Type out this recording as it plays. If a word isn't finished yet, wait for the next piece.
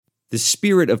The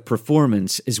spirit of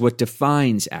performance is what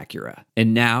defines Acura,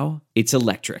 and now it's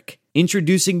electric.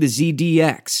 Introducing the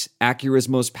ZDX, Acura's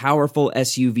most powerful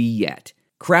SUV yet.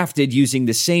 Crafted using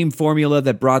the same formula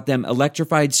that brought them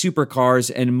electrified supercars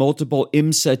and multiple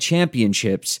IMSA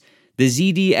championships, the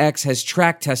ZDX has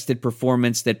track-tested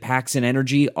performance that packs an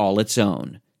energy all its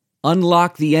own.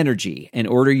 Unlock the energy and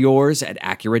order yours at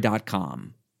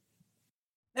Acura.com.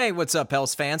 Hey, what's up,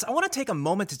 Pels fans? I want to take a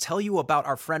moment to tell you about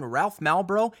our friend Ralph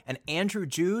Malbrough and Andrew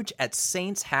Juge at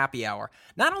Saints Happy Hour.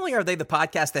 Not only are they the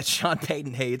podcast that Sean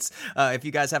Payton hates, if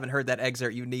you guys haven't heard that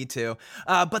excerpt, you need to,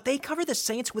 but they cover the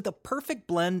Saints with a perfect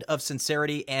blend of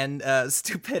sincerity and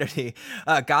stupidity.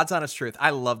 God's honest truth.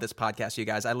 I love this podcast, you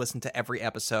guys. I listen to every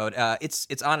episode.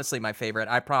 It's honestly my favorite.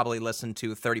 I probably listen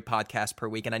to 30 podcasts per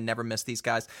week, and I never miss these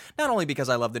guys. Not only because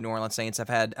I love the New Orleans Saints.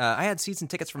 I had season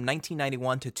tickets from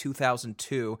 1991 to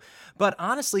 2002. But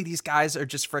honestly, these guys are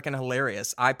just freaking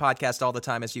hilarious. I podcast all the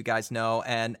time, as you guys know,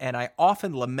 and I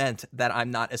often lament that I'm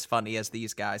not as funny as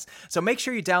these guys. So make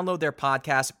sure you download their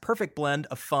podcast, perfect blend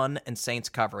of fun and Saints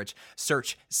coverage.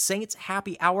 Search Saints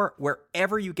Happy Hour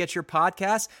wherever you get your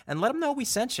podcasts, and let them know we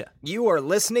sent you. You are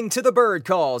listening to The Bird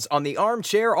Calls on the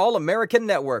Armchair All-American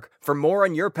Network. For more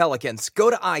on your Pelicans, go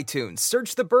to iTunes,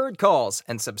 search The Bird Calls,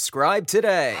 and subscribe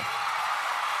today.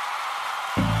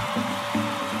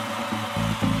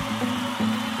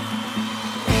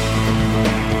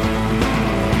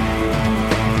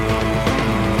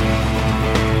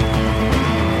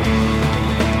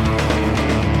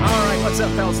 What's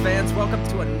up, Pels fans? Welcome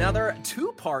to another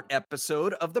two-part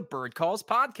episode of the Bird Calls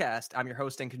podcast. I'm your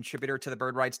host and contributor to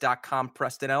thebirdwrites.com,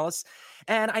 Preston Ellis.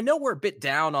 And I know we're a bit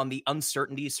down on the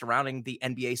uncertainty surrounding the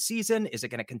NBA season. Is it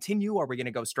going to continue? Are we going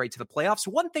to go straight to the playoffs?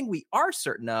 One thing we are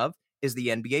certain of is the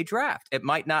NBA draft. It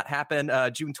might not happen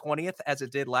June 20th as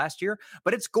it did last year,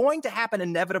 but it's going to happen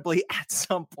inevitably at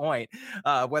some point,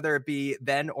 whether it be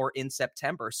then or in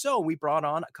September. So we brought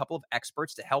on a couple of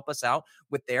experts to help us out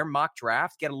with their mock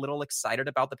draft, get a little excited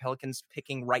about the Pelicans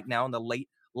picking right now in the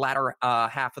latter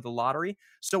half of the lottery.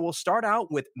 So we'll start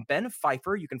out with Ben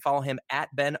Pfeifer. You can follow him at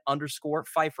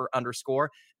Ben_Pfeifer_.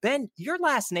 Ben, your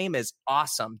last name is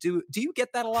awesome. Do you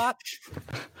get that a lot?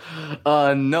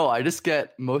 No, I just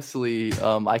get mostly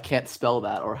I can't spell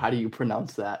that, or how do you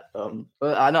pronounce that?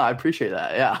 But I know I appreciate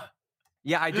that. Yeah.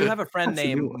 Yeah, I do have a friend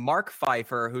named Mark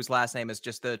Pfeifer, whose last name is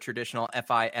just the traditional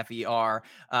Pfeifer.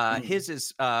 His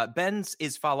is Ben's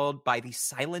is followed by the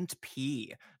silent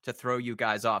P to throw you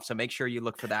guys off. So make sure you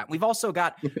look for that. We've also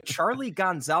got Charlie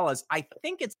Gonzalez. I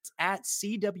think it's at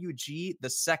CWG the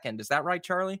second. Is that right,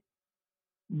 Charlie?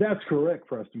 That's correct,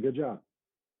 Preston. Good job.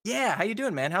 Yeah, how you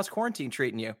doing, man? How's quarantine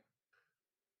treating you?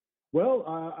 Well,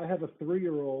 I have a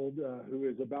 3-year-old who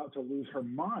is about to lose her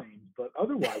mind, but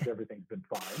otherwise everything's been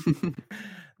fine.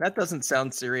 That doesn't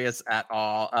sound serious at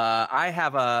all. I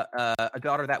have a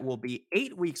daughter that will be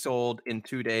 8 weeks old in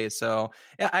 2 days. So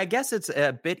yeah, I guess it's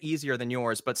a bit easier than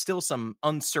yours, but still some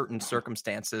uncertain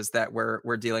circumstances that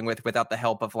we're dealing with without the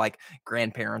help of like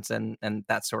grandparents and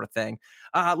that sort of thing.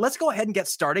 Let's go ahead and get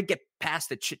started. Get past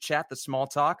the chit chat, the small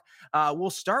talk. We'll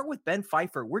start with Ben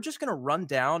Pfeifer. We're just going to run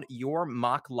down your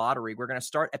mock lottery. We're going to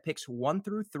start at picks 1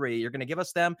 through 3. You're going to give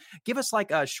us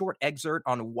like a short excerpt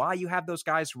on why you have those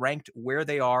guys ranked where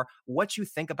they are, what you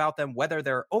think about them, whether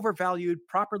they're overvalued,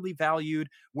 properly valued,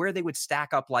 where they would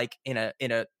stack up like in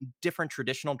a different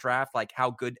traditional draft, like how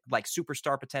good, like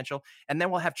superstar potential. And then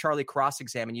we'll have Charlie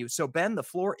cross-examine you. So Ben, the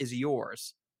floor is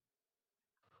yours.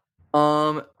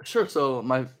 Sure. So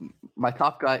my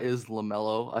top guy is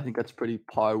LaMelo. I think that's pretty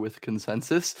par with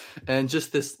consensus. And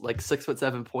just this like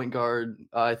 6'7" point guard.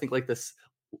 I think like this,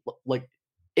 like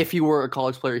if he were a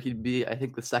college player, he'd be, I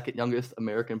think, the second youngest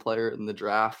American player in the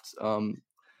draft.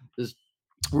 Just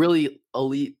really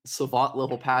elite savant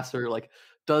level passer. Like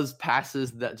does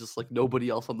passes that just like nobody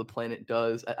else on the planet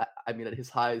does. I mean, at his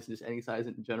size, just any size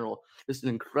in general, just an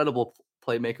incredible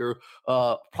playmaker.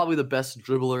 Probably the best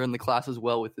dribbler in the class as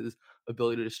well, with his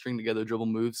ability to string together dribble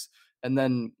moves. And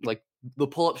then like the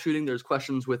pull-up shooting, there's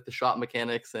questions with the shot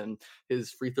mechanics and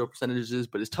his free throw percentages,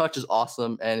 but his touch is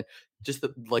awesome. And just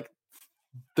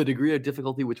the degree of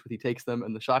difficulty which he takes them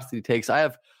and the shots that he takes, I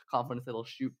have confidence that he'll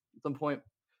shoot at some point.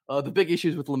 The big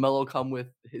issues with LaMelo come with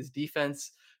his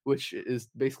defense, which is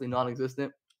basically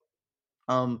non-existent.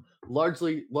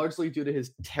 Largely due to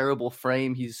his terrible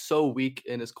frame. He's so weak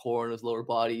in his core and his lower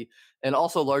body, and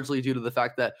also largely due to the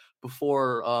fact that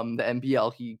before the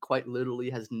NBL, he quite literally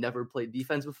has never played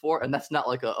defense before. And that's not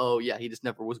like he just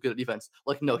never was good at defense.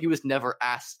 Like, no, he was never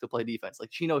asked to play defense.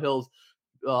 Like Chino Hill's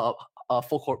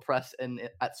full court press, and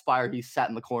at Spire, he sat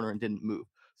in the corner and didn't move.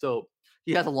 So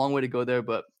he has a long way to go there.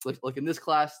 But like in this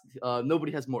class,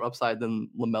 nobody has more upside than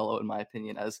LaMelo, in my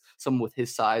opinion, as someone with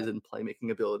his size and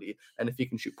playmaking ability, and if he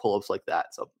can shoot pull-ups like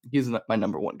that. So he's my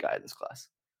number one guy in this class.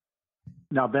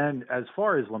 Now, Ben, as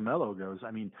far as LaMelo goes,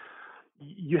 I mean,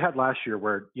 you had last year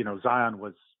where, Zion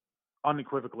was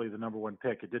unequivocally the number one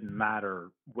pick. It didn't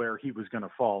matter where he was going to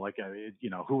fall. Like,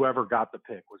 whoever got the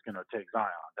pick was going to take Zion.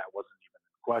 That wasn't even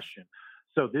a question.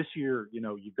 So this year,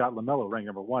 you've got LaMelo ranked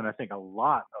number one. I think a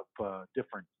lot of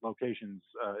different locations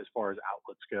as far as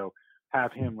outlets go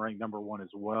have him ranked number one as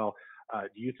well.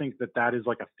 Do you think that is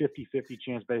like a 50-50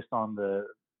 chance based on the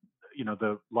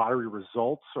lottery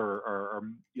results or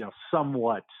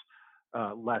somewhat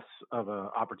less of an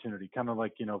opportunity, kind of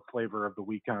like, flavor of the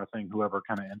week kind of thing, whoever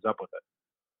kind of ends up with it?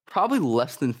 Probably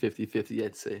less than 50-50,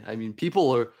 I'd say. I mean, people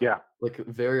are like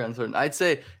very uncertain. I'd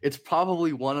say it's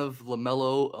probably one of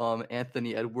LaMelo,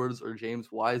 Anthony Edwards, or James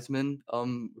Wiseman,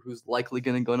 who's likely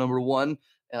going to go number one.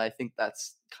 And I think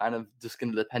that's kind of just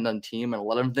going to depend on team and a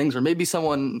lot of things, or maybe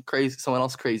someone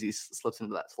else crazy slips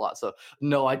into that slot. So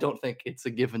no, I don't think it's a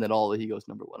given at all that he goes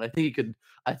number one. I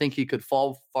think he could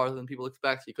fall farther than people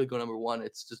expect. He could go number one.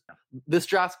 It's just this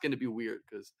draft's going to be weird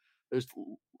because there's,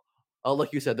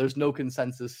 like you said, there's no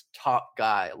consensus top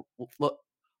guy. Look,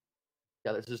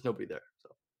 there's just nobody there.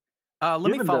 So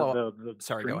let me follow.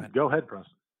 Sorry, go ahead. Go ahead,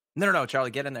 Preston. No, Charlie,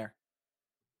 get in there.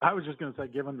 I was just going to say,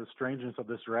 given the strangeness of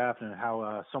this draft and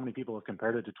how so many people have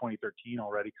compared it to 2013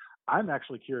 already, I'm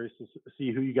actually curious to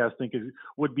see who you guys think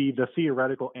would be the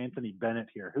theoretical Anthony Bennett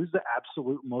here. Who's the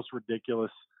absolute most ridiculous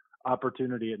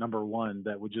opportunity at number one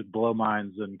that would just blow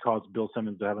minds and cause Bill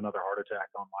Simmons to have another heart attack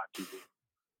on live TV?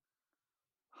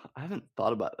 I haven't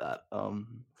thought about that.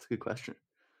 That's a good question.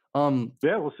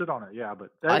 Yeah, we'll sit on it. Yeah, but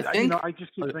I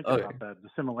just keep thinking about that, the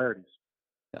similarities.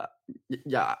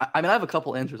 Yeah. I mean, I have a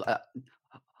couple answers.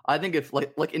 I think if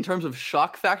like in terms of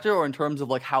shock factor or in terms of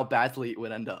like how badly it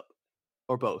would end up,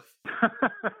 or both. I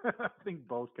think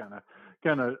both kind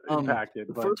of impacted.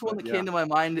 The first one that came to my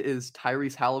mind is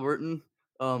Tyrese Halliburton.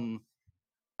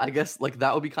 I guess like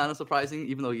that would be kind of surprising,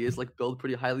 even though he is like billed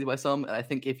pretty highly by some. And I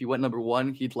think if he went number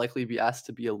one, he'd likely be asked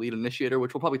to be a lead initiator,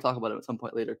 which we'll probably talk about at some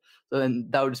point later. So then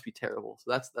that would just be terrible.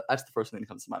 So that's the first thing that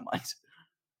comes to my mind.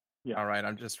 Yeah. All right.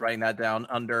 I'm just writing that down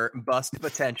under bust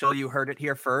potential. You heard it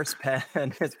here first. Penn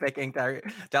is picking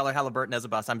Tyler Halliburton as a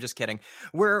bust. I'm just kidding.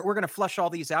 We're going to flush all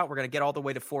these out. We're going to get all the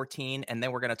way to 14, and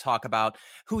then we're going to talk about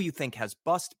who you think has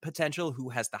bust potential, who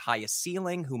has the highest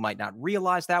ceiling, who might not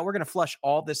realize that. We're going to flush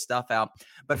all this stuff out.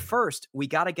 But first, we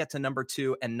got to get to number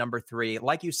 2 and number 3.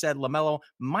 Like you said, LaMelo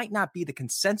might not be the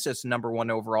consensus number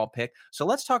 1 overall pick. So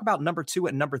let's talk about number 2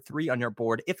 and number 3 on your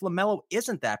board. If LaMelo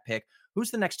isn't that pick, who's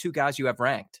the next 2 guys you have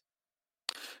ranked?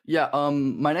 Yeah,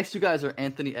 my next 2 guys are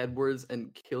Anthony Edwards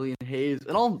and Killian Hayes,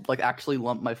 and I'll like actually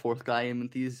lump my 4th guy in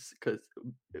with these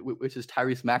which is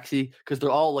Tyrese Maxey, because they're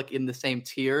all like in the same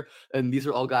tier, and these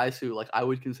are all guys who like I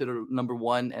would consider number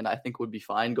 1, and I think would be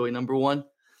fine going number 1.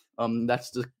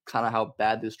 That's just kind of how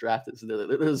bad this draft is.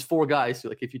 There's 4 guys who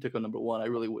like if you took a number 1, I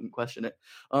really wouldn't question it.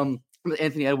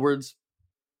 Anthony Edwards,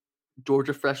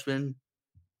 Georgia freshman.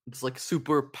 It's like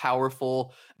super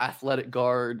powerful, athletic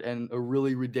guard and a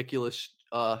really ridiculous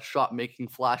shot making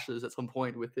flashes at some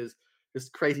point with his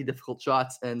crazy difficult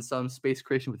shots and some space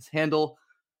creation with his handle.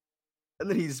 And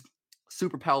then he's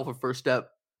super powerful first step,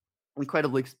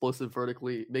 incredibly explosive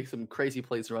vertically, makes some crazy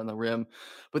plays around the rim.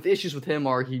 But the issues with him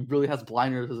are he really has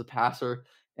blinders as a passer,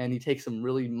 and he takes some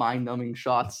really mind-numbing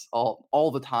shots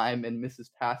all the time and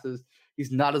misses passes.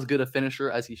 He's not as good a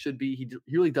finisher as he should be. He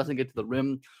really doesn't get to the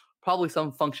rim. Probably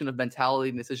some function of mentality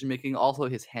and decision-making. Also,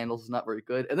 his handles is not very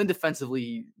good. And then defensively,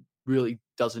 he really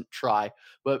doesn't try.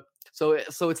 But so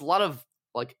it's a lot of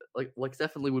like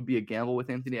definitely would be a gamble with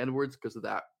Anthony Edwards because of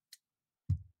that.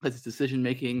 His decision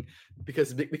making,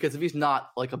 because if he's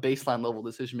not like a baseline level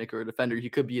decision maker or defender, he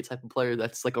could be a type of player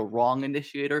that's like a wrong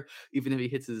initiator, even if he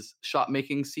hits his shot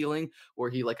making ceiling, where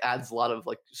he like adds a lot of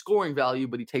like scoring value,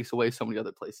 but he takes away so many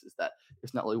other places that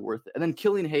it's not really worth it. And then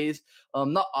Killian Hayes,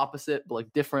 not opposite, but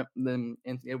like different than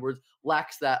Anthony Edwards,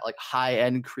 lacks that like high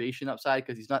end creation upside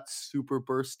because he's not super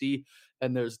bursty.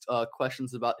 And there's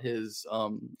questions about his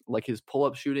like his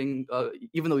pull-up shooting,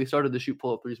 even though he started to shoot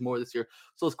pull-up threes more this year.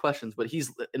 So there's questions, but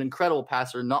he's an incredible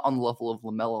passer, not on the level of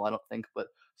LaMelo, I don't think, but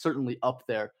certainly up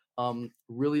there.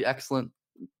 Really excellent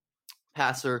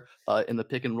passer in the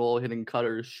pick and roll, hitting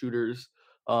cutters, shooters.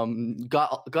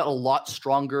 Got a lot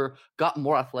stronger, got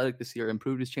more athletic this year,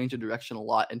 improved his change of direction a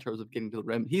lot in terms of getting to the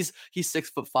rim. He's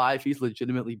 6'5", he's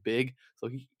legitimately big, so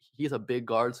he's a big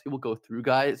guard, so he will go through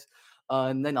guys.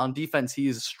 And then on defense,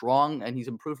 he's strong and he's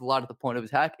improved a lot at the point of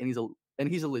attack, and and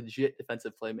he's a legit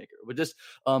defensive playmaker, but just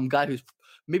guy who's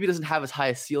maybe doesn't have as high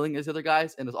a ceiling as the other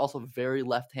guys, and is also very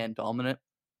left-hand dominant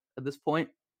at this point.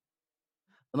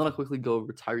 And then I'll quickly go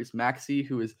over Tyrese Maxey,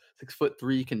 who is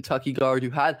 6'3" Kentucky guard, who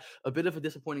had a bit of a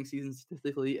disappointing season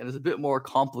statistically, and is a bit more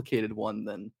complicated one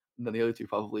than the other two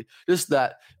probably. Just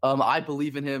that I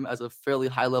believe in him as a fairly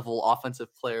high-level offensive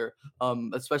player,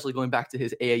 especially going back to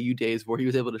his AAU days where he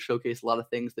was able to showcase a lot of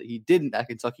things that he didn't at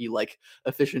Kentucky, like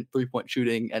efficient three-point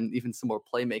shooting and even some more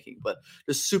playmaking. But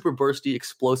just super bursty,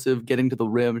 explosive, getting to the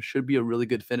rim, should be a really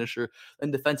good finisher.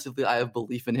 And defensively, I have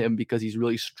belief in him because he's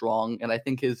really strong, and I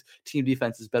think his team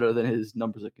defense is better than his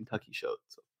numbers at Kentucky showed.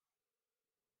 So.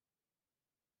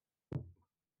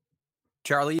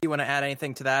 Charlie, you want to add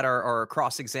anything to that or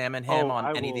cross-examine him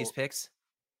on any of these picks?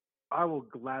 I will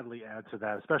gladly add to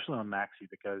that, especially on Maxey,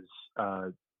 because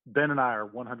Ben and I are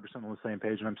 100% on the same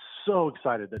page, and I'm so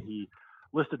excited that he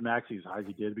listed Maxey as high as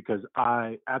he did, because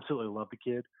I absolutely love the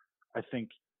kid. I think,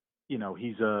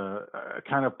 he's a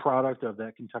kind of product of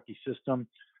that Kentucky system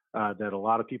that a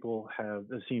lot of people have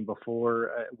seen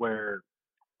before, where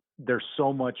there's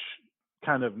so much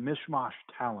kind of mishmash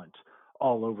talent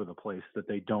all over the place that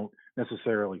they don't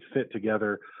necessarily fit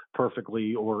together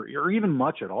perfectly or even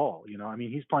much at all.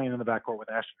 He's playing in the backcourt with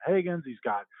Ashton Hagans. He's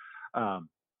got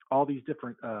all these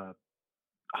different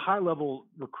high-level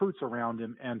recruits around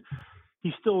him, and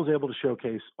he still is able to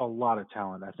showcase a lot of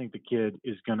talent. I think the kid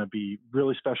is going to be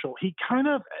really special. He kind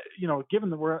of, given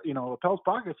that we're, Appel's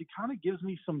podcast, he kind of gives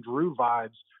me some Drew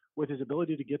vibes with his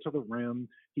ability to get to the rim.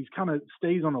 He's kind of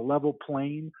stays on a level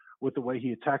plane with the way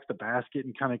he attacks the basket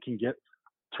and kind of can get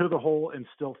to the hole and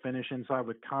still finish inside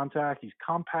with contact. He's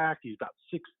compact. He's about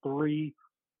 6'3",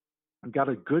 got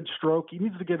a good stroke. He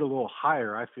needs to get a little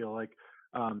higher, I feel like.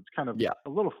 It's kind of a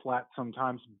little flat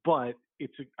sometimes, but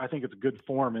I think it's a good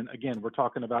form. And again, we're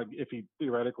talking about if he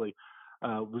theoretically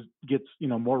gets,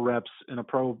 more reps in a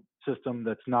pro system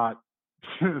that's not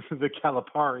the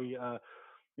Calipari,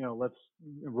 let's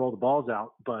roll the balls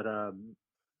out. But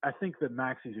I think that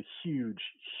Maxey's a huge,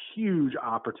 huge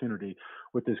opportunity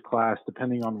with this class,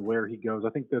 depending on where he goes. I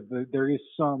think that there is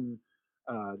some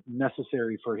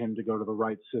necessary for him to go to the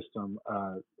right system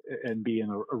and be in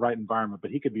a right environment,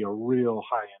 but he could be a real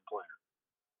high-end player.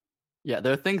 Yeah,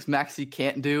 there are things Maxey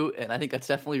can't do, and I think that's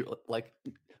definitely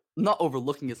not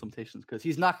overlooking his limitations, because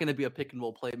he's not going to be a pick and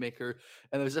roll playmaker,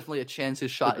 and there's definitely a chance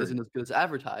his shot isn't as good as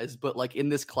advertised. But in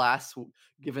this class,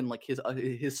 given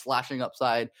his slashing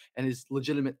upside and his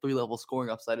legitimate 3-level scoring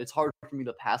upside, it's hard for me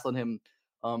to pass on him.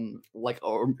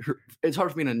 Or it's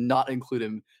hard for me to not include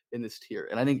him in this tier.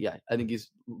 And I think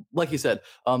he's, like you said,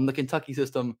 the Kentucky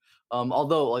system.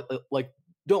 Although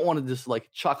don't want to just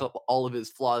chalk up all of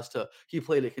his flaws to he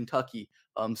played at Kentucky,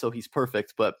 so he's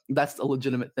perfect. But that's a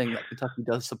legitimate thing that Kentucky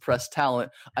does suppress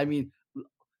talent. I mean,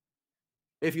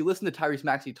 if you listen to Tyrese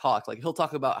Maxey talk, he'll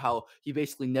talk about how he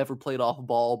basically never played off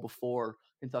ball before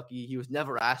Kentucky. He was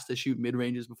never asked to shoot mid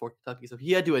ranges before Kentucky, so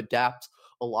he had to adapt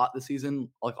a lot this season,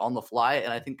 on the fly.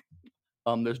 And I think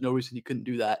there's no reason he couldn't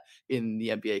do that in the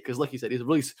NBA, because, like you said,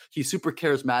 he's super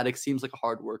charismatic, seems like a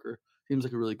hard worker, seems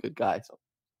like a really good guy. So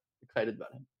excited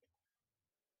about him.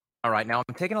 All right, now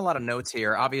I'm taking a lot of notes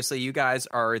here. Obviously, you guys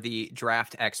are the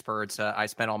draft experts. I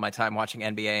spend all my time watching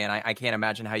NBA, and I can't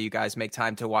imagine how you guys make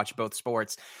time to watch both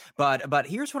sports. But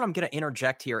here's what I'm going to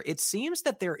interject here. It seems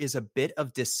that there is a bit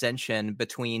of dissension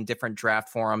between different draft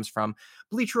forums, from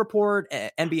Bleacher Report,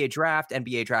 NBA Draft,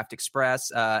 NBA Draft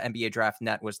Express, NBA Draft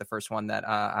Net was the first one that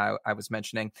I was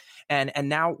mentioning. And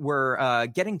now we're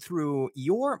getting through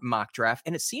your mock draft,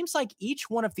 and it seems like each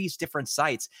one of these different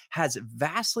sites has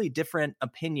vastly different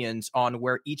opinions on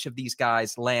where each of these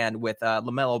guys land, with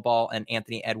LaMelo Ball and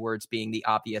Anthony Edwards being the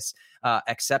obvious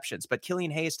exceptions. But Killian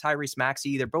Hayes, Tyrese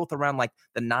Maxey, they're both around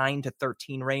the 9 to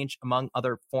 13 range among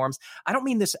other forms. I don't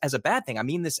mean this as a bad thing. I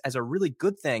mean this as a really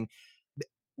good thing.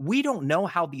 We don't know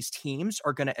how these teams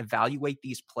are going to evaluate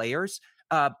these players.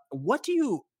 What do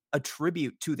you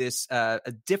attribute to this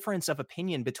difference of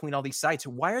opinion between all these sites?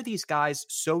 Why are these guys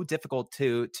so difficult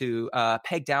to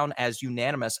peg down as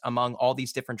unanimous among all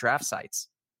these different draft sites?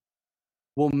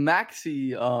 Well,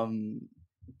 Maxey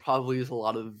probably is a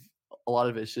lot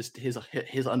of it's just his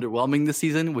underwhelming this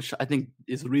season, which I think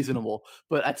is reasonable.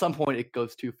 But at some point, it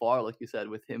goes too far, like you said,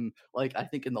 with him. I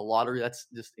think in the lottery, that's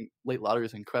just late lottery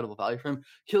is incredible value for him.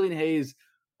 Killian Hayes,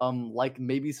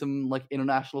 maybe some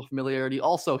international familiarity.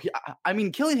 Also,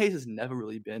 Killian Hayes has never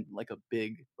really been a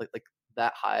big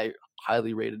that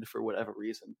highly rated for whatever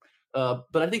reason.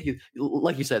 But I think,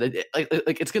 like you said,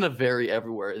 it's going to vary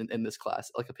everywhere in this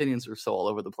class. Opinions are so all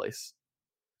over the place.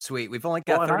 Sweet. We've only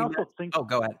got 30 minutes.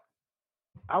 Go ahead.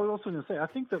 I was also going to say, I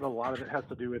think that a lot of it has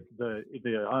to do with the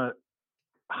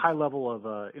high level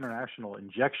of international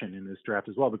injection in this draft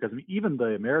as well, because I mean, even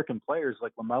the American players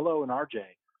like LaMelo and RJ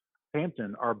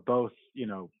Hampton are both,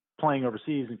 playing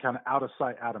overseas and kind of out of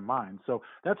sight, out of mind. So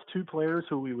that's two players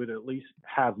who we would at least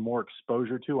have more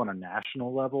exposure to on a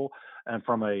national level and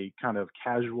from a kind of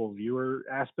casual viewer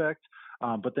aspect.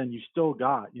 But then you still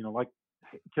got, like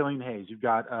Killian Hayes, you've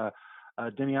got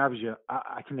Denny Avdija.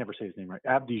 I can never say his name right.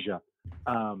 Avdija.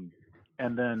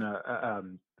 And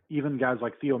then even guys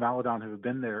like Theo Maledon who have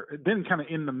been kind of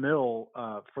in the mill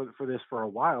for this for a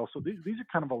while. So these are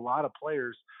kind of a lot of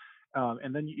players.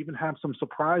 And then you even have some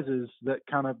surprises that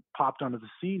kind of popped onto the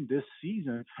scene this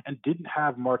season and didn't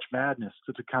have March Madness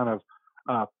to kind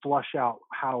of flush out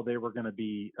how they were going to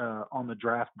be on the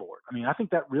draft board. I mean, I think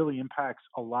that really impacts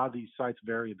a lot of these sites'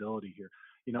 variability here.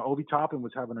 Obi Toppin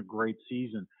was having a great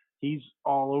season. He's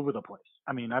all over the place.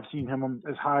 I mean, I've seen him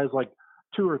as high as like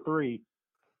 2 or 3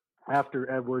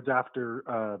 after Edwards,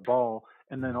 after Ball,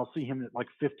 and then I'll see him at like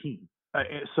 15.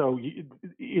 So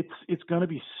it's going to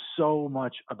be so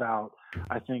much about,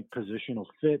 I think, positional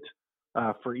fit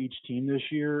for each team this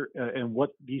year and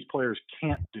what these players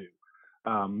can't do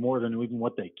more than even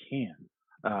what they can.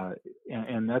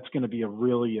 And that's going to be a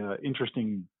really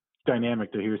interesting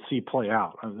dynamic to see play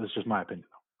out. That's just my opinion.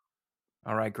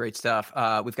 All right, great stuff.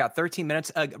 We've got 13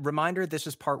 minutes. A reminder, this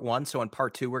is part 1. So in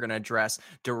part 2, we're going to address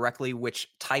directly which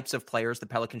types of players the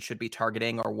Pelicans should be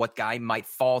targeting or what guy might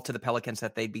fall to the Pelicans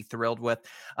that they'd be thrilled with.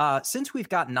 Since we've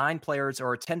got 9 players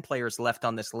or 10 players left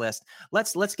on this list,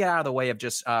 let's get out of the way of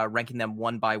just ranking them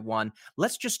one by one.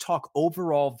 Let's just talk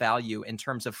overall value in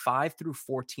terms of 5 through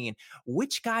 14.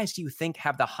 Which guys do you think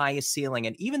have the highest ceiling?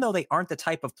 And even though they aren't the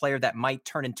type of player that might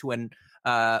turn into an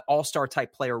all-star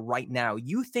type player right now,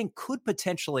 you think could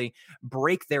potentially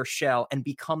break their shell and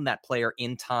become that player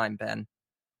in time, Ben?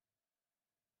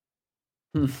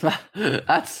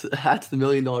 That's the $1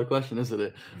 million question, isn't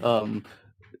it?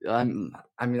 I mean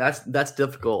that's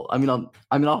difficult.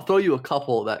 I'll throw you a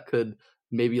couple that could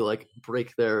maybe like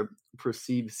break their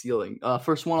perceived ceiling.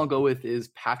 First one I'll go with is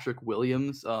Patrick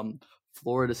Williams,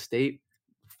 Florida State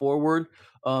forward.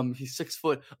 He's 6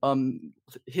 foot.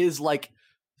 His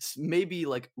maybe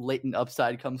latent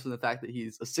upside comes from the fact that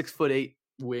he's a 6'8"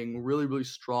 wing, really, really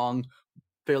strong,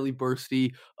 fairly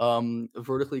bursty,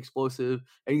 vertically explosive,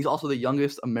 and he's also the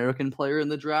youngest American player in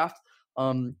the draft.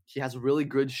 He has really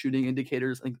good shooting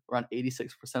indicators, I think around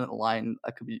 86% at the line. I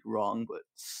could be wrong, but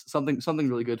something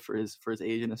really good for his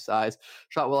age and his size.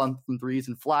 Shot well from threes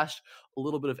and flashed a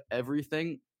little bit of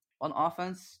everything on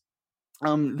offense.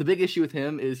 The big issue with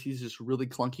him is he's just really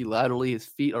clunky laterally. His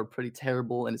feet are pretty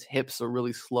terrible, and his hips are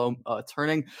really slow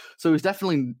turning. So he's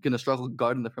definitely going to struggle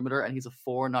guarding the perimeter. And he's a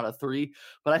 4, not a 3.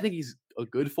 But I think he's a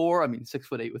good 4. I mean,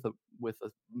 6'8" with a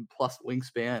plus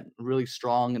wingspan, really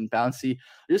strong and bouncy.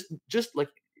 Just like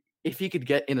if he could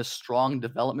get in a strong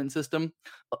development system,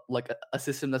 like a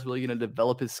system that's really going to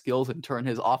develop his skills and turn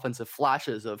his offensive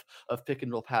flashes of pick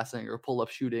and roll passing or pull up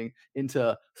shooting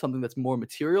into something that's more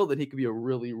material, then he could be a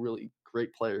really, really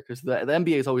great player, because the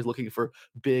NBA is always looking for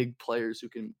big players who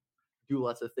can do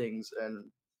lots of things and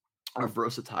are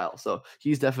versatile. So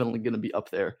he's definitely going to be up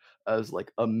there as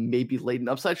like a maybe latent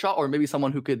upside shot, or maybe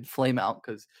someone who could flame out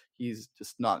because he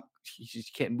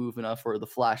just can't move enough, or the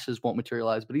flashes won't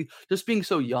materialize. But he just being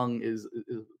so young is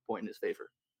a point in his favor.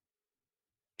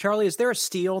 Charlie, is there a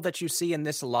steal that you see in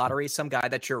this lottery, some guy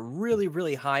that you're really,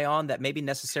 really high on that maybe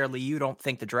necessarily you don't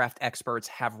think the draft experts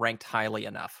have ranked highly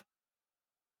enough?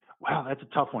 Wow, that's a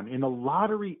tough one. In the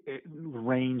lottery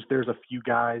range, there's a few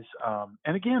guys.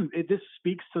 And again, this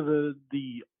speaks to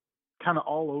the kind of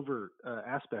all over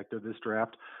aspect of this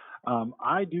draft.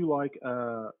 I do like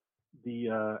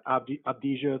the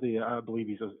Avdija, I believe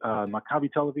he's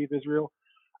Maccabi Tel Aviv, Israel.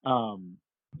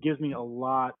 Gives me a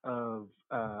lot of,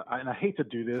 and I hate to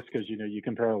do this because, you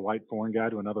compare a white foreign guy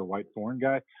to another white foreign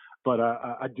guy. But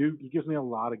he gives me a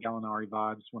lot of Gallinari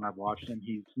vibes when I've watched him.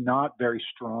 He's not very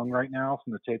strong right now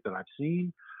from the tape that I've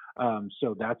seen.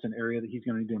 So that's an area that he's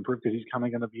going to need to improve, because he's kind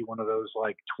of going to be one of those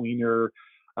like tweener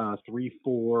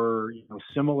 3-4,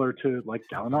 similar to like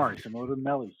Gallinari, similar to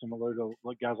Melly, similar to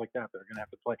like guys like that are going to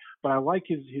have to play. But I like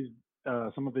his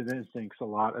some of his instincts a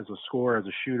lot as a scorer, as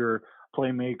a shooter,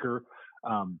 playmaker.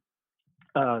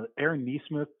 Aaron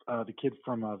Nesmith, the kid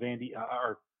from Vandy,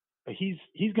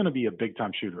 he's going to be a big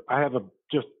time shooter.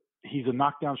 He's a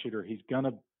knockdown shooter. He's going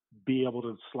to be able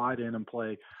to slide in and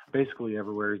play basically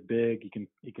everywhere. He's big.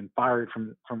 He can fire it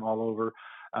from all over.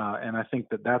 And I think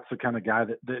that's the kind of guy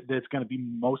that's going to be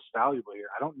most valuable here.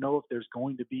 I don't know if there's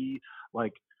going to be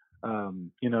like, a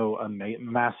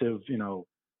massive,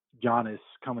 Giannis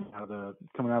coming out of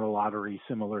the lottery,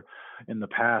 similar in the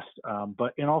past.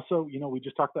 And also, we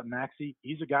just talked about Maxey.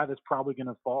 He's a guy that's probably going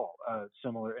to fall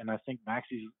similar, and I think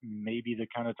Maxey's maybe the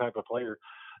kind of type of player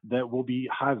that will be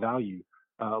high value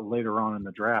later on in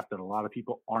the draft that a lot of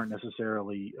people aren't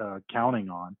necessarily counting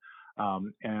on.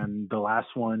 And the last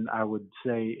one I would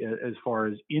say, as far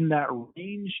as in that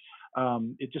range,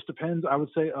 it just depends. I would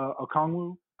say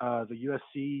Okongwu, the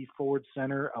USC forward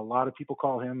center. A lot of people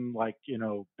call him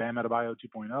Bam Adebayo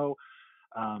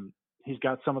 2.0. He's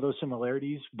got some of those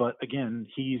similarities, but again,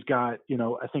 he's got,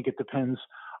 I think it depends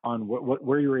on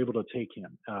where you're able to take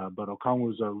him. But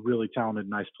Okongwu is a really talented,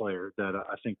 nice player that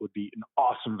I think would be an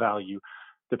awesome value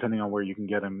depending on where you can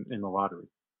get him in the lottery.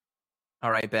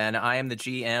 All right, Ben, I am the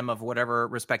GM of whatever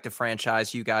respective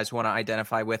franchise you guys want to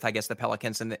identify with. I guess the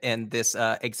Pelicans in this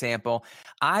example.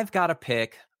 I've got a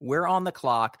pick. We're on the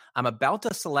clock. I'm about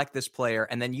to select this player,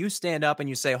 and then you stand up and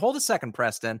you say, hold a second,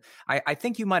 Preston. I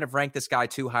think you might have ranked this guy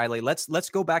too highly. Let's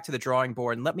go back to the drawing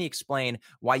board and let me explain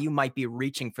why you might be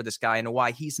reaching for this guy and why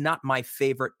he's not my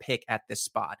favorite pick at this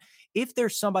spot. If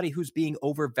there's somebody who's being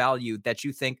overvalued that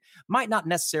you think might not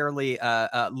necessarily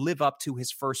live up to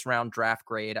his first-round draft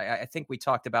grade, I think we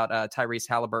talked about Tyrese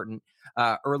Halliburton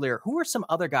earlier. Who are some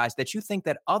other guys that you think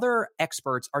that other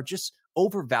experts are just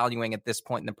overvaluing at this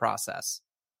point in the process?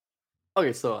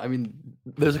 Okay, so I mean,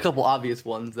 there's a couple obvious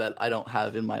ones that I don't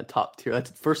have in my top tier. That's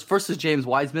first is James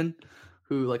Wiseman,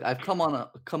 who I've come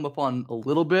upon a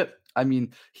little bit. I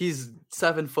mean, he's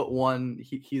 7'1".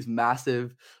 He's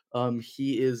massive.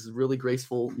 He is really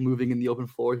graceful moving in the open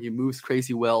floor. He moves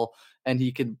crazy well, and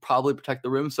he can probably protect the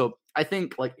rim. So I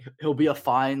think he'll be a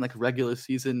fine regular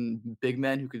season big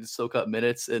man who could soak up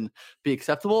minutes and be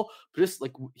acceptable. But just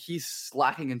he's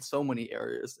lacking in so many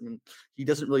areas. I mean, he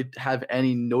doesn't really have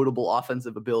any notable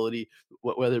offensive ability,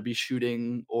 whether it be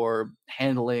shooting or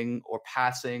handling or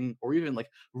passing or even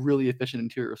really efficient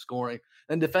interior scoring.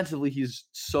 And defensively, he's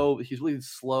really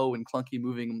slow and clunky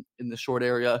moving in the short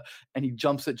area, and he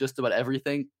jumps at just about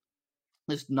everything.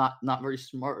 Just not very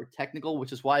smart or technical,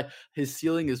 which is why his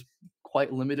ceiling is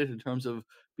quite limited in terms of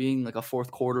being a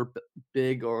fourth quarter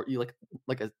big, or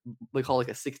they call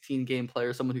a 16 game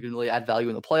player, someone who can really add value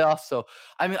in the playoffs. So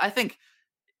I mean, I think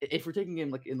if we're taking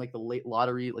him in the late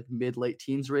lottery, mid late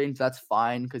teens range, that's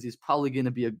fine because he's probably going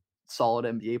to be a solid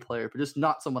NBA player, but just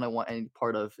not someone I want any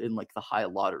part of in the high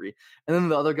lottery. And then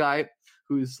the other guy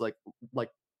who's like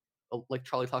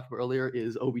Charlie talked about earlier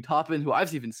is Obi Toppin, who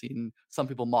I've even seen some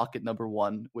people mock at number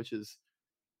 1, which is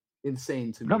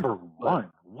insane to me. Number 1?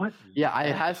 What? Yeah, I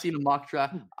have seen a mock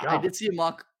draft. Oh, I did see a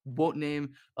mock, won't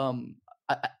name. I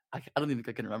don't even think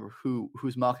I can remember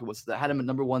whose mock it was that had him at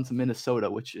number 1 to Minnesota,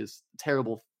 which is a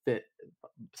terrible fit.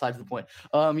 Besides the point.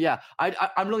 Yeah,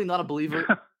 I'm really not a believer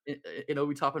in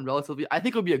Obi Toppin relatively. I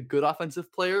think he'll be a good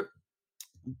offensive player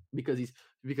because he's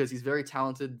very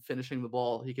talented finishing the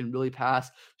ball. He can really pass,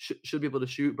 should be able to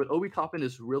shoot. But Obi Toppin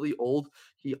is really old.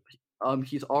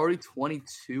 He's already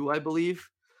 22, I believe,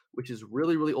 which is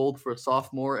really, really old for a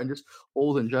sophomore and just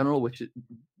old in general, which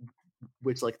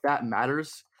that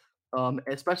matters.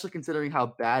 Especially considering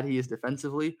how bad he is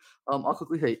defensively. I'll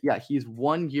quickly say, yeah, he's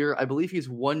 1 year. I believe he's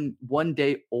one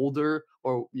day older,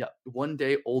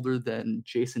 than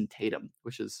Jason Tatum,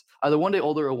 which is either 1 day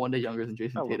older or 1 day younger than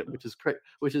Jason Tatum,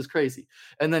 which is crazy.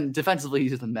 And then defensively,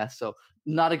 he's just a mess. So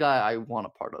not a guy I want a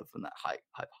part of in that high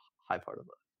part of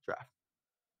the draft.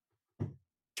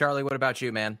 Charlie, what about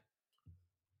you, man?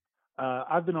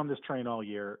 I've been on this train all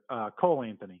year. Cole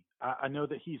Anthony. I know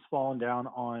that he's fallen down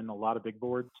on a lot of big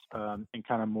boards and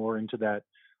kind of more into that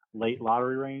late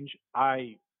lottery range.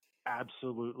 I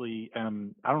absolutely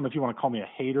am. I don't know if you want to call me a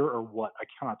hater or what. I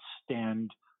cannot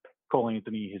stand Cole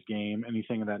Anthony, his game,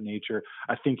 anything of that nature.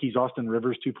 I think he's Austin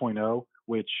Rivers 2.0,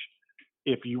 which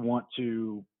if you want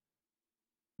to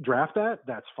draft that,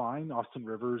 that's fine. Austin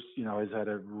Rivers, has had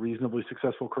a reasonably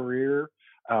successful career.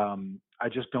 I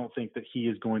just don't think that he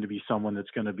is going to be someone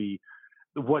that's going to be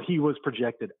what he was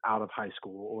projected out of high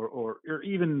school or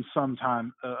even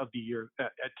sometime of the year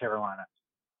at Carolina.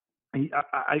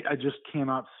 I just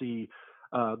cannot see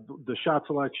the shot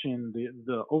selection,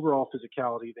 the overall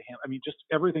physicality, just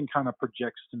everything kind of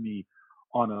projects to me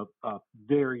on a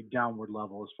very downward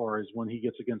level as far as when he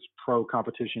gets against pro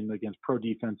competition, against pro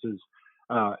defenses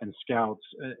and scouts.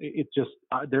 It just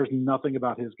there's nothing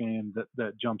about his game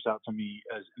that jumps out to me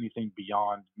as anything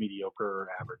beyond mediocre or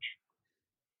average.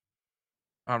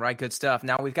 All right, good stuff.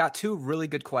 Now we've got two really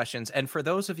good questions. And for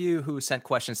those of you who sent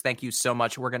questions, thank you so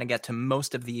much. We're going to get to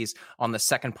most of these on the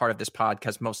second part of this pod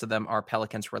because most of them are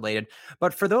Pelicans related.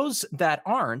 But for those that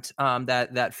aren't,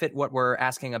 that fit what we're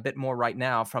asking a bit more right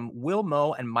now, from Will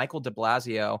Moe and Michael de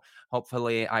Blasio,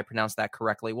 hopefully I pronounced that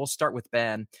correctly. We'll start with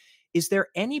Ben. Is there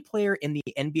any player in the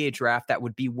NBA draft that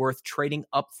would be worth trading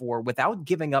up for without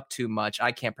giving up too much?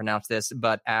 I can't pronounce this,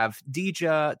 but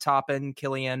Avdija, Toppin,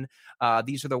 Killian,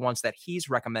 these are the ones that he's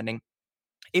recommending.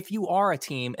 If you are a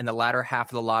team in the latter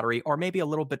half of the lottery, or maybe a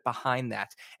little bit behind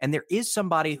that, and there is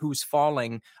somebody who's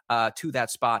falling to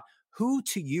that spot, who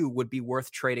to you would be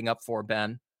worth trading up for,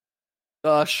 Ben?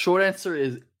 Short answer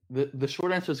is the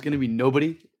short answer is going to be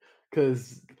nobody,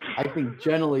 because I think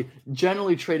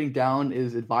generally trading down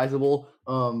is advisable.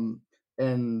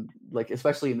 And like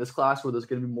especially in this class where there's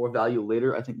going to be more value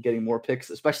later, I think getting more picks,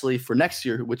 especially for next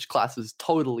year, which class is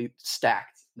totally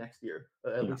stacked next year,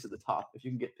 at least at the top, if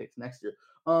you can get picks next year.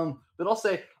 But I'll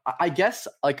say, I guess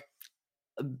like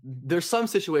there's some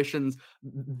situations.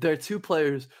 There are two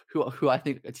players who I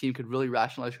think a team could really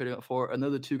rationalize trading up for, and they're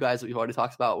the two guys that we've already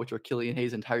talked about, which are Killian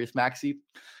Hayes and Tyrese Maxey.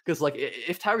 Because like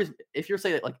if you're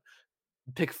saying like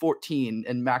pick 14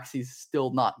 and Maxey's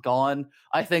still not gone,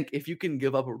 I think if you can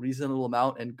give up a reasonable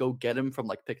amount and go get him from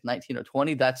like pick 19 or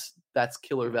 20, that's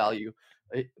killer value.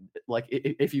 Like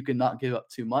if you can not give up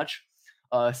too much.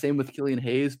 Same with Killian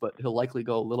Hayes, but he'll likely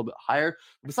go a little bit higher.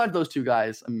 Besides those two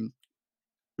guys, I mean,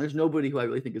 there's nobody who I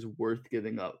really think is worth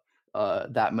giving up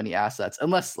that many assets,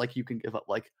 unless like you can give up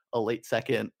like a late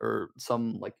second or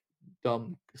some like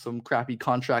some crappy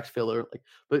contract filler. Like,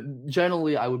 but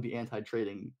generally, I would be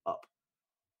anti-trading up.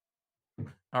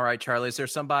 All right, Charlie, is there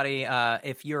somebody,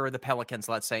 if you're the Pelicans,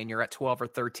 let's say, and you're at 12 or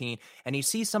 13, and you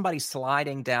see somebody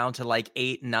sliding down to like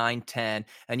 8, 9, 10,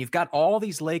 and you've got all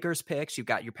these Lakers picks, you've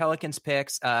got your Pelicans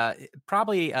picks,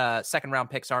 probably second round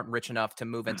picks aren't rich enough to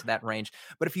move into that range.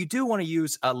 But if you do want to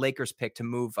use a Lakers pick to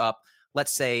move up,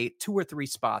 let's say 2 or 3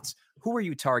 spots, who are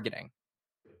you targeting?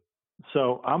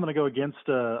 So I'm going to go against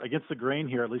the grain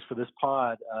here, at least for this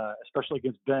pod, especially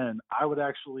against Ben. I would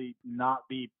actually not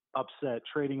be upset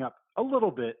trading up a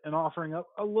little bit and offering up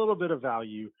a little bit of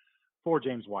value for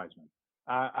James Wiseman.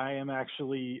 I am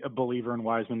actually a believer in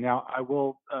Wiseman. Now, I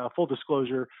will, full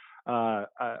disclosure,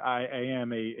 I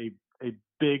am a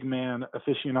big man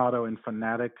aficionado and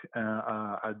fanatic.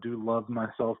 I do love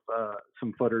myself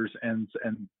some footers and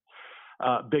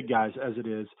big guys as it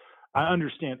is. I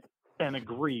understand and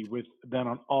agree with Ben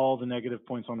on all the negative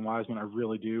points on Wiseman. I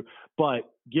really do. But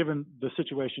given the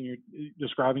situation you're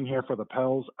describing here for the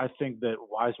Pels, I think that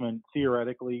Wiseman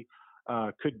theoretically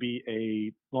could be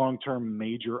a long-term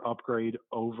major upgrade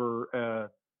over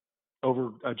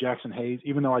Jackson Hayes.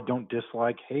 Even though I don't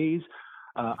dislike Hayes,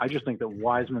 I just think that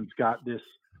Wiseman's got this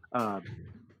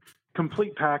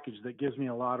complete package that gives me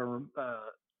a lot of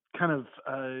kind of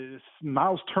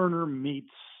Miles Turner meets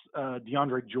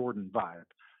DeAndre Jordan vibe.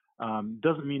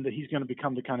 Doesn't mean that he's going to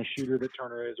become the kind of shooter that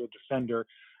Turner is or defender,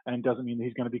 and doesn't mean that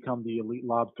he's going to become the elite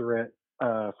lob threat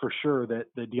for sure that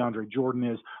DeAndre Jordan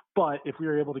is. But if we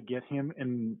were able to get him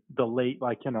in the late,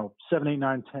 7, 8,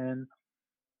 9, 10,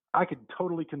 I could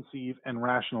totally conceive and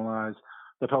rationalize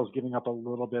the Pels giving up a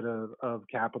little bit of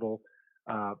capital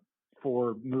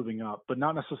for moving up, but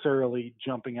not necessarily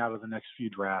jumping out of the next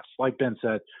few drafts. Like Ben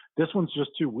said, this one's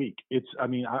just too weak.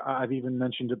 I've even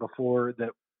mentioned it before that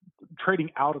trading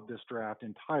out of this draft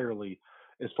entirely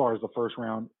as far as the first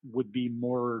round would be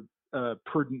more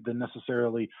prudent than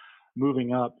necessarily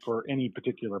moving up for any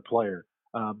particular player.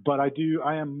 But I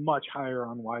am much higher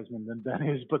on Wiseman than Ben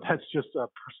is, but that's just a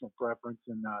personal preference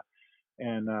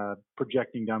and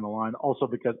projecting down the line. Also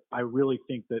because I really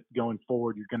think that going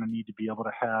forward, you're going to need to be able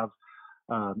to have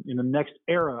in the next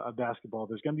era of basketball,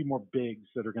 there's going to be more bigs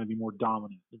that are going to be more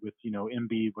dominant with,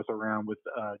 Embiid with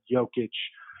Jokic.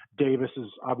 Davis is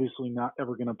obviously not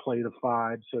ever going to play the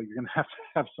 5, so you're going to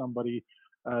have somebody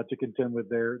to contend with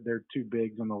their 2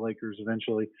 bigs on the Lakers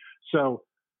eventually. So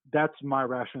that's my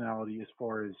rationality as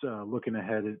far as looking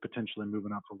ahead at potentially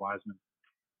moving up for Wiseman.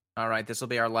 All right, this will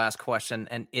be our last question,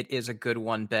 and it is a good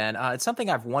one, Ben. It's something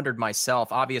I've wondered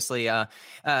myself. Obviously,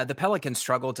 the Pelicans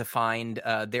struggled to find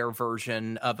their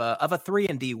version of a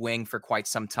 3-and-D wing for quite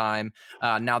some time.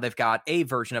 Now they've got a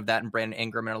version of that in Brandon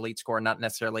Ingram, an elite scorer, not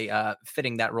necessarily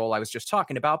fitting that role I was just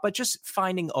talking about, but just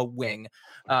finding a wing.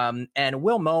 And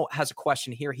Will Moe has a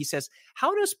question here. He says,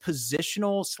 how does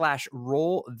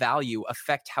positional/role value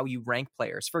affect how you rank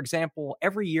players? For example,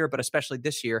 every year, but especially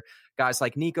this year, guys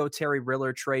like Nico, Terry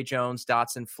Riller, Trey Jones,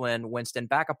 Dotson, Flynn, Winston,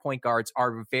 backup point guards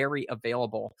are very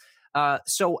available.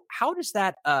 So how does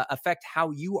that affect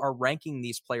how you are ranking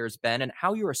these players, Ben, and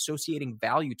how you're associating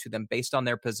value to them based on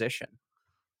their position?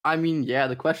 I mean, yeah,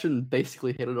 the question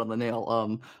basically hit it on the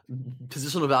nail.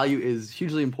 Positional value is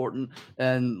hugely important,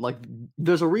 and like,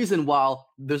 there's a reason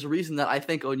that I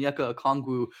think Onyeka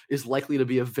Okongwu is likely to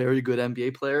be a very good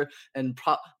NBA player, and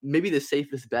maybe the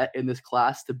safest bet in this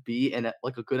class to be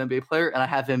like a good NBA player, and I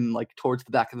have him like towards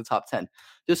the back of the top 10,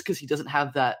 just because he doesn't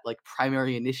have that like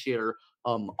primary initiator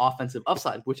offensive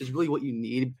upside, which is really what you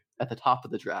need at the top of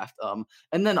the draft. And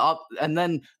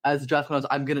then as the draft comes,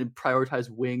 I'm going to prioritize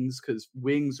wings, because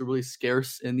wings are really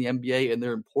scarce in the NBA and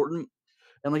they're important.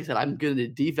 And like I said, I'm going to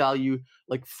devalue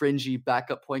like fringy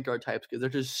backup point guard types, because they're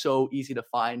just so easy to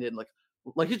find. And like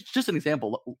it's just an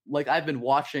example. Like, I've been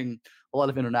watching a lot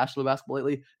of international basketball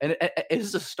lately, and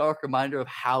it's just a stark reminder of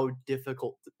how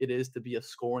difficult it is to be a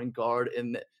scoring guard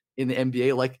in the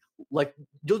NBA. Like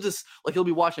you'll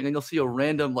be watching and you'll see a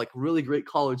random like really great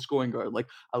college scoring guard. Like,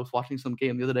 I was watching some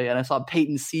game the other day and I saw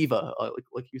Peyton Siva,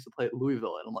 like he used to play at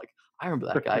Louisville, and I'm like, I remember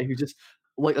that guy who just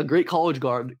like a great college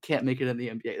guard can't make it in the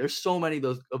NBA. There's so many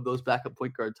of those backup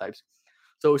point guard types,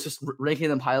 so it's just ranking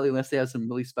them highly unless they have some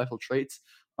really special traits.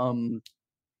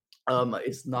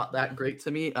 It's not that great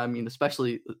to me. I mean,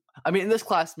 in this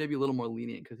class, maybe a little more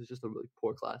lenient because it's just a really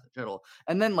poor class in general.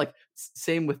 And then like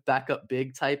same with backup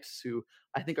big types, who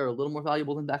I think are a little more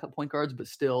valuable than backup point guards, but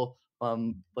still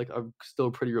like are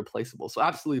still pretty replaceable. So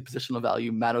absolutely, positional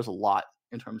value matters a lot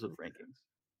in terms of rankings.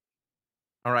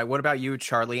 All right. What about you,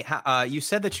 Charlie? You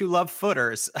said that you love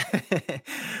footers.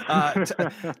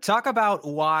 Talk about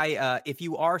why, if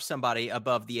you are somebody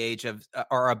above the age of,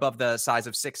 or above the size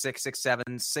of 6'6", 6'7",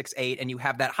 6'8", and you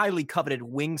have that highly coveted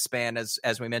wingspan,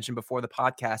 as we mentioned before the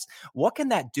podcast, what can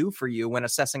that do for you when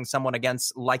assessing someone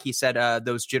against, like he said,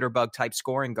 those jitterbug type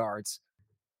scoring guards?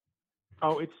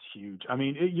 Oh, it's huge. I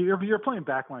mean, you're playing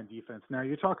backline defense. Now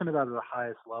you're talking about at the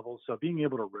highest level. So being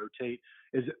able to rotate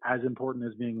is as important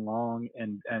as being long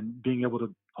and being able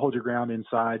to hold your ground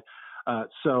inside.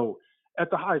 So at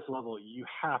the highest level, you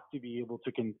have to be able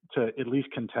to at least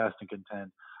contest and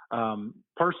contend.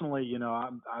 Personally, you know,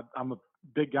 I'm a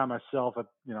big guy myself.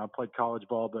 I played college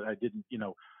ball, but I didn't,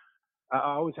 I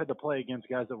always had to play against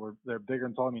guys they're bigger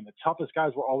and taller. I mean, the toughest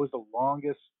guys were always the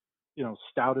longest,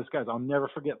 stoutest guys. I'll never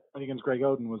forget playing against Greg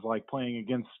Oden was like playing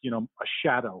against, a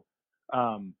shadow.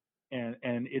 And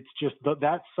it's just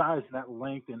that size, that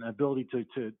length and ability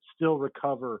to still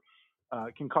recover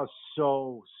can cause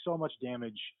so much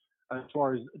damage as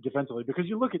far as defensively, because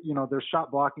you look at, their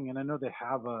shot blocking, and I know they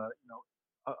have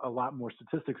a lot more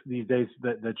statistics these days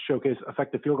that showcase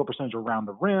effective field goal percentage around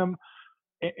the rim.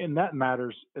 And that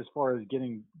matters as far as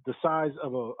getting the size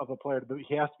of a player.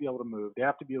 He has to be able to move. They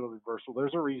have to be able to be versatile.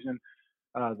 There's a reason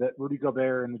that Rudy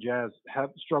Gobert and the Jazz have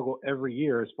struggled every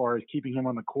year as far as keeping him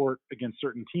on the court against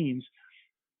certain teams,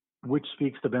 which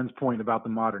speaks to Ben's point about the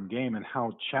modern game and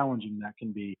how challenging that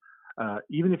can be.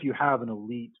 Even if you have an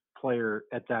elite player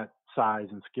at that size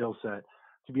and skill set,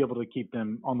 to be able to keep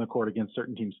them on the court against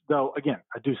certain teams. Though, again,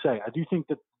 I do think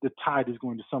that the tide is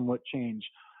going to somewhat change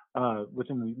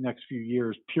within the next few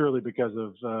years, purely because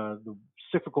of the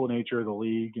cyclical nature of the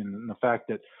league and the fact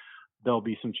that there'll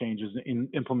be some changes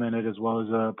implemented, as well as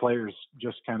players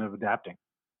just kind of adapting.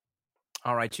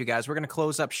 All right, you guys, we're going to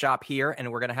close up shop here,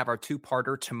 and we're going to have our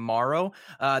two-parter tomorrow.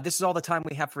 This is all the time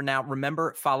we have for now.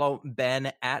 Remember, follow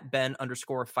Ben at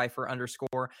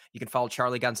Ben_Pfeifer_. You can follow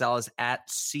Charlie Gonzalez at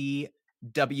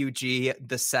CWG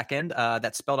the second.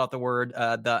 That spelled out the word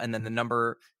the and then the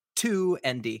number 2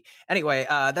 ND. Anyway,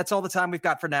 that's all the time we've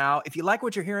got for now. If you like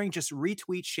what you're hearing, just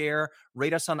retweet, share,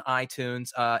 rate us on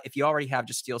iTunes. If you already have,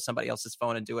 just steal somebody else's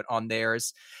phone and do it on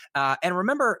theirs. And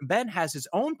remember, Ben has his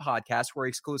own podcast where he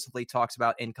exclusively talks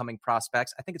about incoming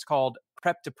prospects. I think it's called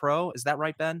Prep to Pro. Is that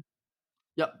right, Ben?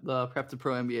 Yep, the Prep to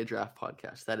Pro NBA Draft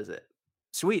podcast. That is it.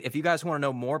 Sweet. If you guys want to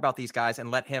know more about these guys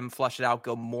and let him flush it out,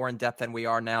 go more in depth than we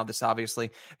are now, this obviously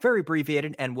very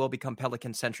abbreviated and will become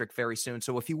Pelican-centric very soon.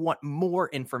 So if you want more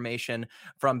information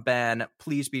from Ben,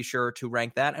 please be sure to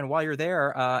rank that. And while you're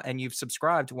there and you've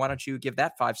subscribed, why don't you give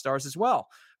that 5 stars as well?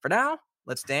 For now,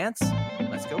 let's dance.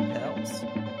 Let's go, Pels.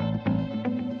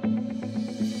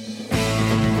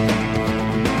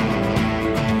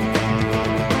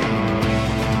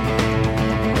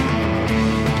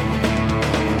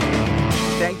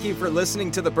 Thank you for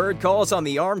listening to the Bird Calls on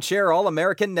the Armchair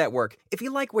All-American Network. If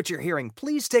you like what you're hearing,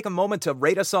 please take a moment to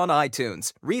rate us on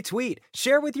iTunes, retweet,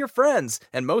 share with your friends,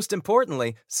 and most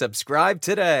importantly, subscribe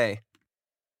today.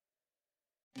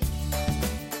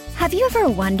 Have you ever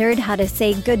wondered how to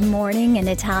say good morning in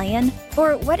Italian?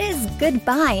 Or what is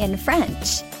goodbye in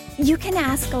French? You can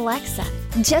ask Alexa.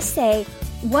 Just say,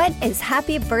 What is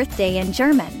happy birthday in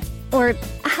German? Or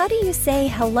how do you say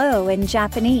hello in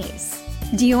Japanese?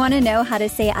 Do you want to know how to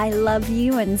say I love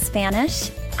you in Spanish?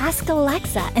 Ask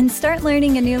Alexa and start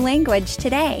learning a new language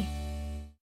today.